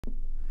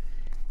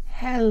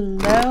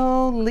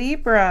Hello,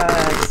 Libra.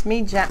 It's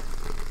me,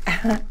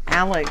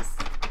 Alex.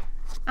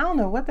 I don't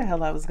know what the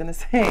hell I was going to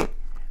say.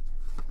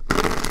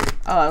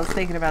 Oh, I was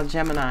thinking about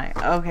Gemini.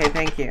 Okay,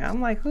 thank you.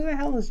 I'm like, who the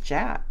hell is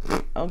Jap?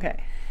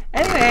 Okay.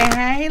 Anyway,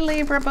 hey,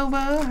 Libra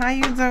boo-boo. How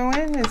you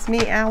doing? It's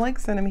me,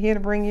 Alex, and I'm here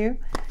to bring you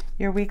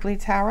your weekly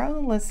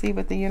tarot. Let's see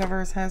what the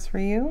universe has for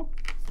you.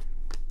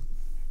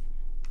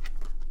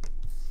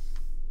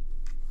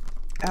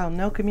 Oh,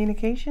 no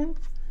communication?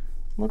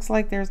 Looks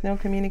like there's no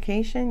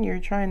communication. You're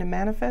trying to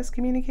manifest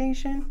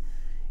communication.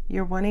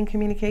 You're wanting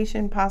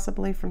communication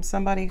possibly from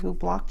somebody who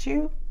blocked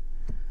you.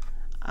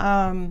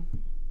 Oh,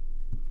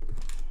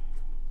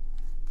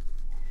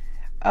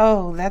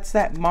 that's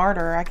that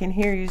martyr. I can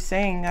hear you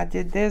saying, I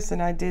did this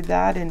and I did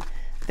that, and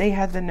they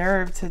had the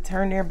nerve to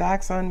turn their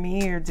backs on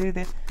me or do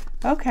this.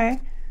 Okay.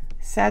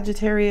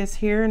 Sagittarius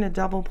here in a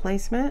double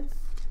placement.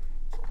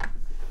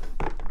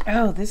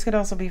 Oh, this could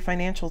also be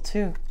financial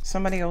too.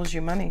 Somebody owes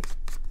you money.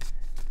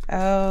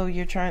 Oh,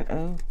 you're trying.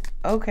 Oh,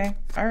 okay.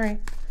 All right.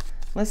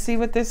 Let's see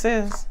what this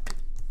is.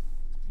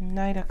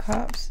 Knight of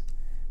Cups.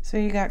 So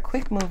you got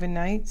quick moving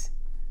knights.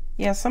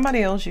 Yeah,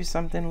 somebody owes you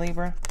something,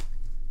 Libra.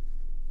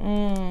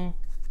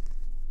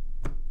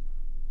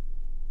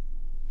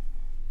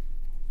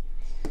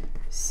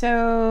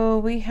 So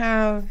we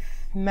have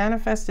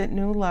manifested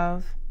new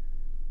love,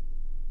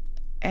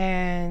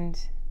 and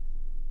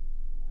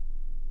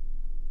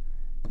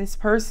this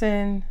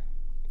person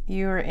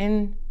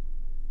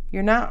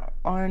you're not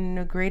on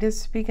the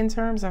greatest speaking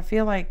terms. I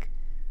feel like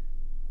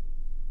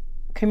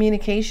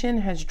communication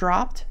has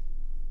dropped.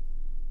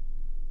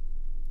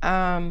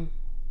 Yeah,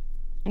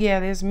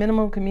 there's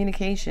minimal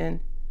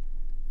communication.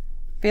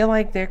 Feel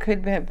like there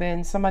could have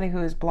been somebody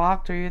who is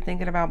blocked, or you're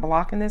thinking about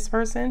blocking this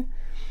person.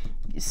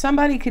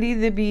 Somebody could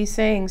either be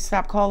saying,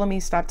 stop calling me,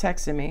 stop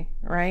texting me,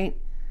 right?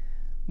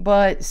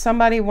 But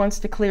somebody wants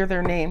to clear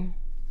their name.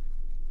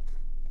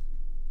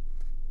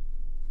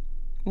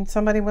 And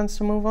somebody wants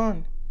to move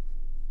on.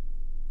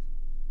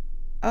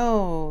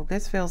 Oh,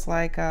 this feels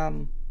like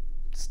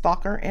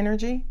stalker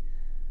energy,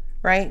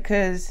 right?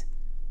 Because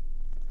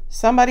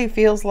somebody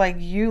feels like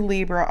you,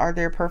 Libra, are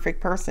their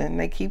perfect person.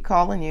 They keep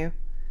calling you,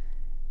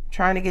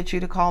 trying to get you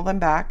to call them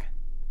back.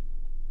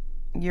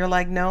 You're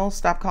like, no,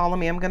 stop calling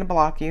me. I'm going to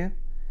block you.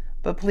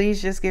 But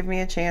please just give me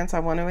a chance. I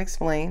want to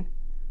explain.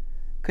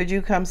 Could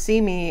you come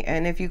see me?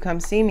 And if you come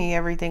see me,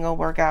 everything will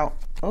work out.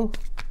 Oh,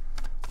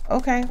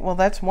 okay. Well,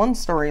 that's one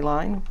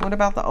storyline. What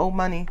about the old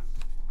money?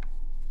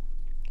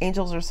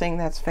 Angels are saying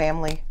that's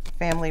family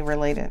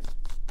related.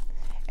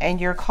 And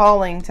you're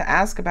calling to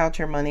ask about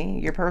your money.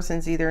 Your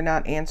person's either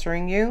not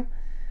answering you.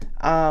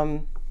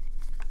 Yeah,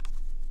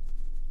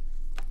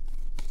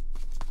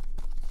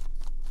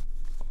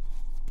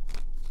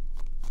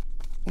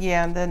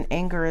 and then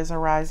anger is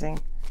arising.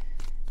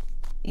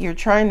 You're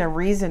trying to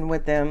reason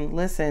with them.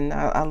 Listen,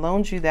 I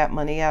loaned you that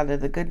money out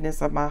of the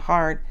goodness of my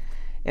heart.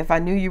 If I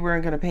knew you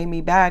weren't going to pay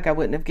me back, I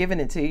wouldn't have given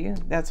it to you.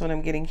 That's what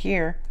I'm getting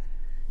here.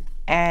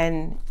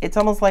 And it's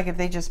almost like if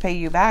they just pay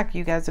you back,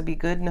 you guys would be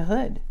good in the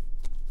hood.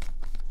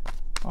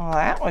 Oh,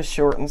 that was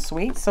short and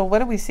sweet. So what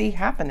do we see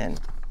happening?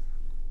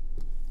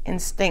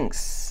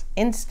 Instincts.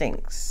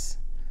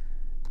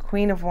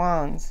 Queen of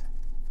Wands.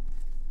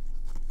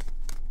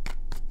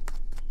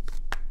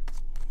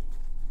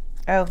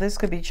 Oh, this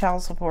could be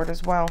child support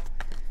as well.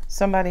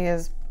 Somebody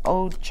is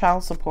owed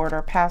child support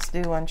or past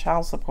due on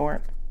child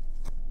support.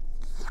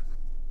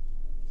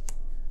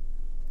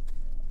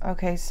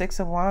 Okay, Six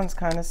of Wands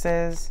kind of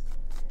says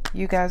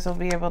you guys will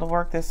be able to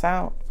work this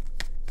out.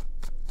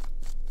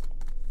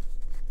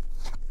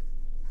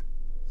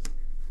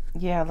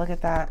 Yeah, look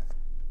at that.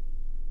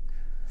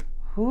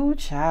 Ooh,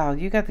 child.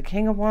 You got the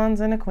King of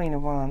Wands and the Queen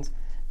of Wands.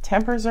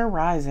 Tempers are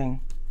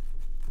rising.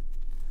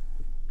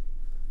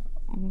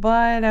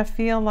 But I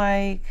feel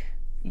like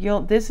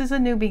this is a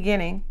new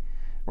beginning,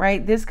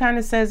 right? This kind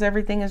of says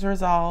everything is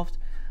resolved.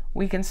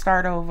 We can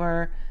start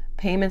over.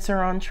 Payments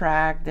are on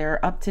track.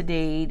 They're up to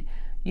date.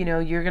 You know,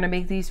 you're going to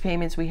make these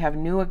payments. We have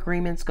new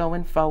agreements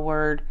going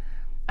forward.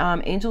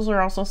 Angels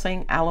are also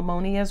saying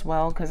alimony as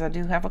well, because I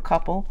do have a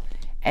couple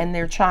and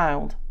their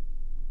child.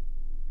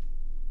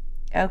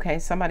 Okay,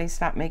 somebody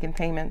stopped making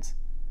payments.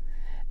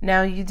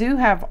 Now, you do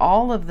have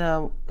all of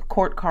the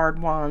court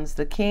card wands,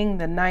 the king,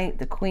 the knight,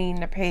 the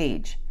queen, the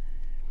page.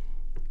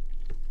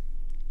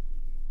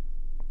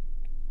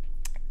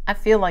 I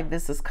feel like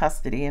this is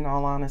custody, in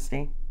all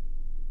honesty.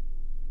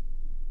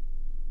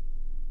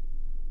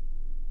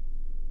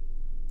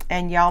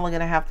 And y'all are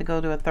going to have to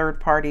go to a third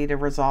party to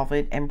resolve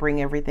it and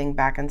bring everything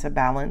back into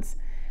balance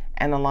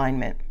and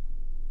alignment.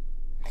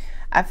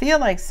 I feel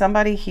like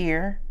somebody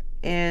here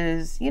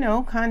is, you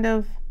know, kind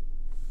of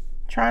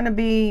trying to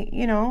be,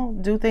 you know,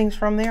 do things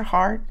from their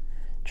heart,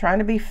 trying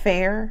to be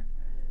fair.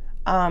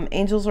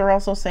 Angels are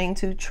also saying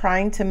too,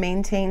 trying to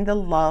maintain the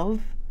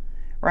love,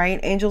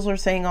 right? Angels are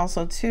saying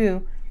also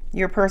too,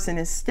 your person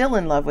is still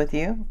in love with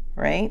you,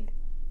 right?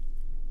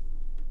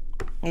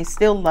 They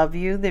still love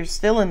you. They're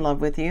still in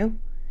love with you.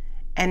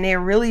 And they're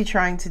really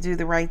trying to do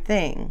the right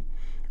thing.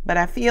 But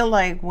I feel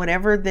like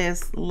whatever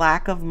this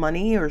lack of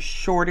money or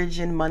shortage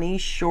in money,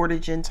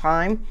 shortage in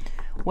time,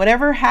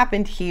 whatever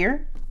happened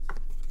here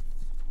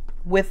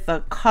with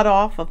the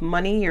cutoff of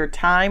money or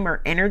time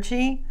or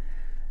energy,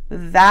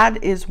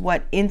 that is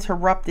what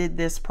interrupted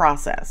this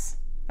process.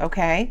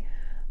 Okay?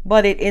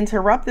 But it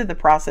interrupted the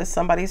process.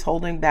 Somebody's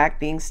holding back,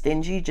 being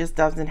stingy, just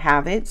doesn't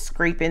have it,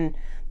 scraping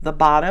the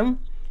bottom.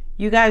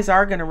 You guys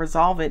are going to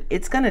resolve it.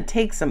 It's going to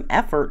take some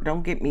effort.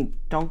 Don't get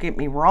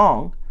me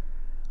wrong.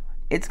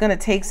 It's going to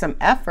take some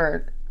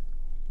effort,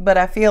 but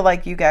I feel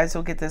like you guys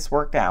will get this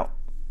worked out.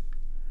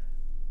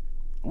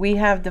 We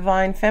have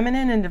divine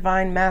feminine and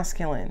divine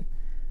masculine.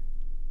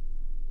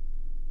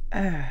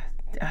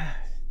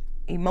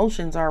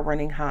 Emotions are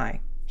running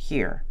high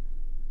here.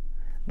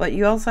 But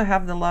you also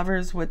have the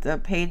lovers with the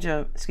page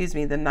of,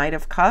 the Knight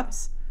of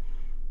Cups.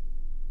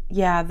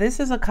 Yeah, this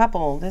is a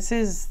couple. This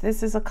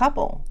is a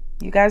couple.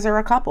 You guys are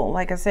a couple.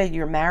 Like I said,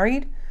 you're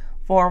married,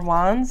 Four of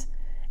Wands,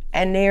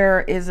 and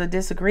there is a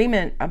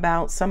disagreement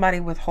about somebody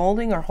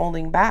withholding or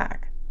holding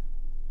back.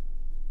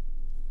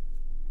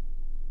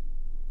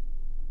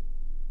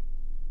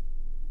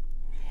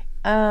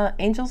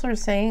 Angels are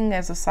saying,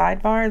 as a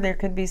sidebar, there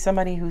could be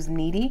somebody who's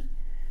needy,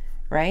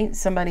 right?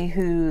 Somebody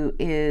who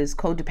is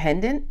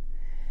codependent,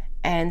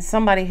 and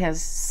somebody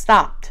has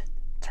stopped,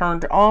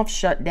 turned off,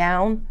 shut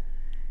down,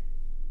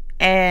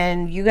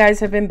 and you guys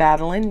have been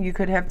battling. You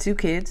could have 2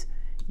 kids.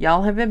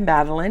 Y'all have been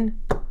battling.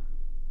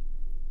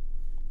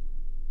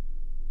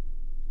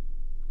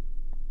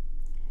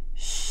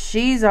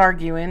 She's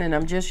arguing, and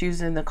I'm just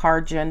using the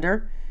card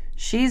gender.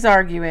 She's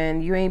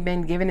arguing, you ain't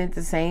been giving it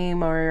the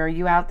same, or are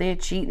you out there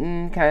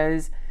cheating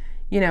because,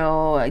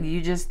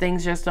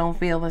 things just don't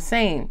feel the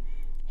same.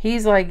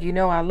 He's like,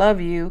 I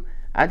love you.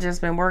 I just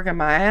been working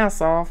my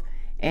ass off,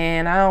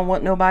 and I don't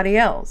want nobody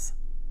else.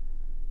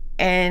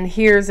 And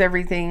here's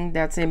everything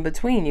that's in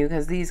between you,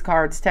 because these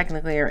cards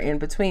technically are in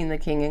between the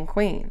king and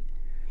queen.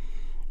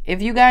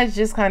 If you guys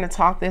just kind of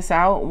talk this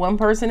out, one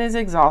person is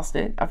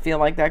exhausted. I feel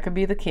like that could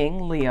be the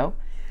king, Leo.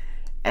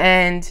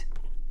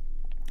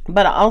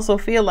 But I also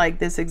feel like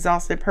this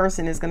exhausted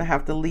person is going to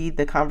have to lead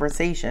the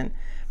conversation,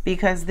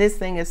 because this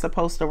thing is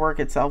supposed to work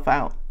itself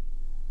out,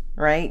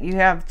 right? You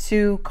have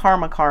 2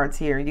 karma cards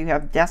here. You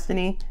have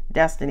destiny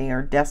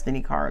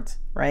cards,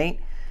 right?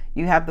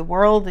 You have the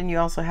world, and you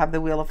also have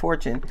the Wheel of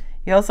Fortune.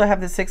 You also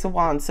have the 6 of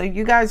Wands. So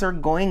you guys are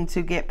going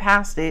to get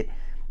past it.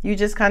 You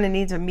just kind of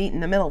need to meet in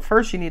the middle.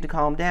 First, you need to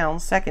calm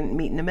down. Second,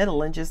 meet in the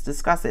middle and just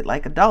discuss it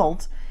like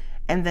adults.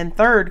 And then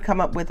third,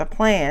 come up with a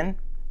plan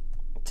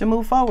to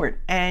move forward.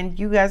 And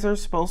you guys are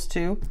supposed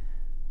to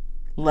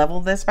level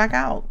this back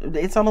out.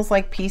 It's almost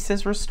like peace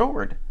is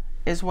restored,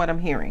 is what I'm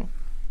hearing.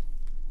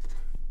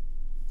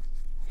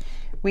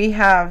 We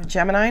have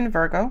Gemini and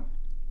Virgo,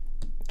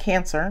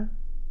 Cancer,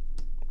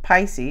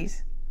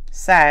 Pisces,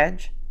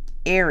 Sag,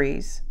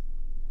 Aries,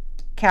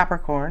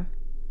 Capricorn,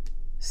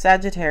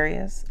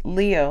 Sagittarius,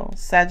 Leo,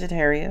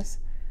 Sagittarius,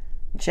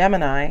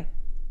 Gemini,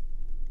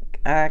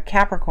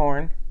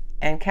 Capricorn,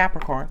 and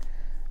Capricorn.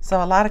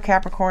 So a lot of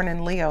Capricorn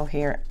and Leo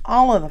here.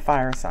 All of the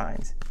fire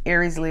signs.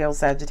 Aries, Leo,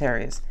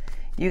 Sagittarius.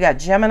 You got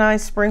Gemini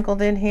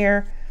sprinkled in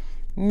here.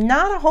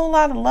 Not a whole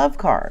lot of love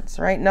cards,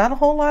 right? Not a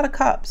whole lot of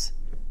cups.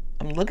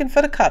 I'm looking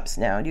for the cups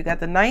now. You got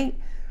the Knight.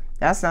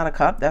 That's not a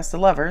cup. That's the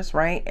lovers,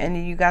 right?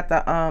 And you got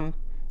the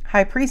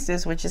High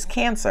Priestess, which is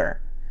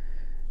Cancer.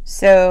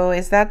 So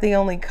is that the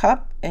only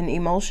cup and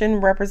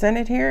emotion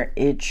represented here?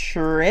 It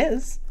sure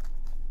is,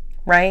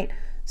 right?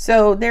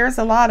 So there's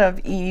a lot of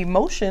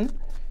emotion,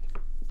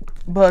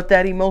 but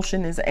that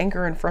emotion is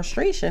anger and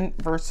frustration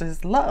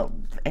versus love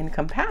and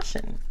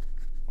compassion.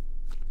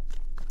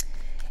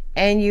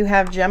 And you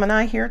have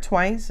Gemini here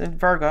twice, and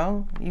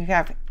Virgo. You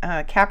have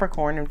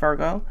Capricorn and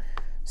Virgo.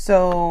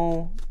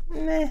 So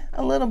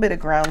a little bit of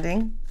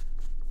grounding.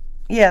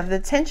 Yeah, the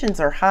tensions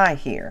are high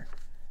here,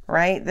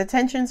 right? The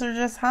tensions are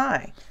just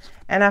high.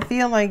 And I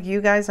feel like you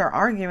guys are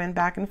arguing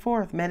back and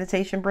forth.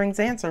 Meditation brings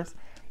answers.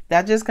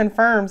 That just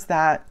confirms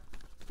that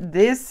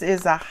this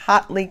is a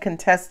hotly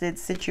contested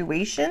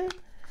situation.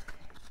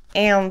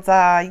 And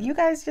you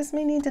guys just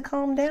may need to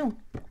calm down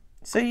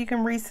so you can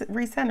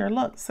recenter.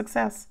 Look,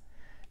 success.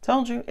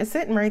 Told you, it's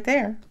sitting right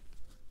there.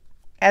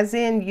 As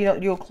in,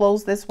 you'll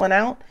close this one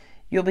out.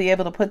 You'll be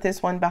able to put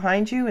this one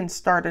behind you and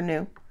start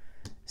anew.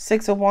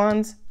 6 of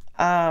Wands,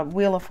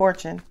 Wheel of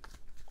Fortune.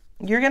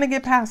 You're going to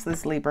get past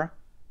this, Libra.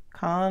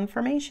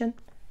 Confirmation.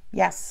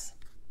 Yes.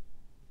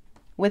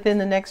 Within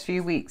the next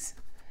few weeks.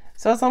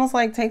 So it's almost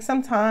like take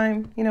some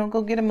time,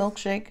 go get a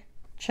milkshake,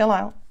 chill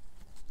out,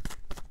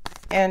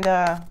 and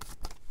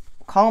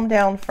calm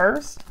down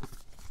first.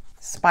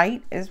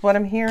 Spite is what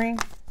I'm hearing.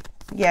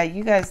 Yeah,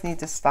 you guys need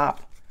to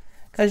stop,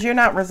 because you're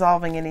not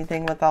resolving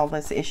anything with all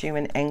this issue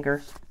and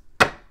anger.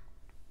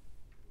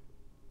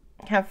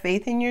 Have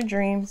faith in your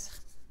dreams.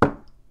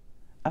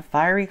 A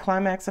fiery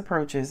climax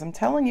approaches. I'm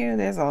telling you,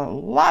 there's a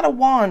lot of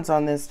wands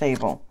on this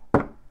table.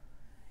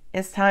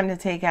 It's time to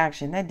take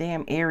action. That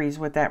damn Aries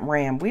with that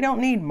ram. We don't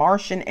need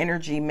Martian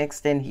energy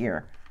mixed in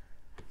here.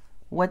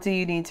 What do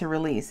you need to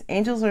release?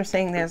 Angels are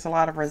saying there's a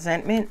lot of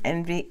resentment,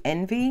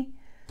 envy.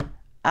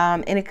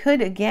 And it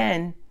could,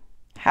 again,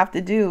 have to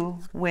do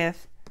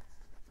with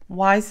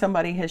why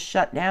somebody has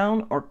shut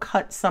down or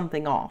cut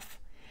something off.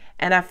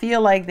 And I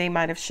feel like they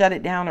might have shut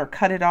it down or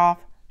cut it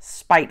off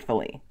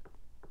spitefully.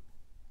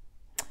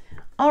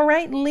 All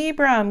right,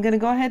 Libra, I'm going to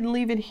go ahead and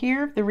leave it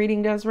here. If the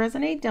reading does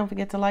resonate, don't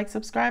forget to like,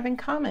 subscribe, and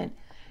comment.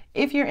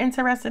 If you're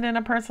interested in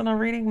a personal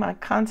reading, my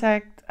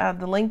contact,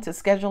 the link to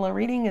schedule a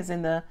reading is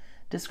in the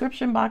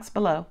description box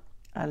below.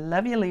 I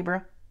love you,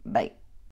 Libra. Bye.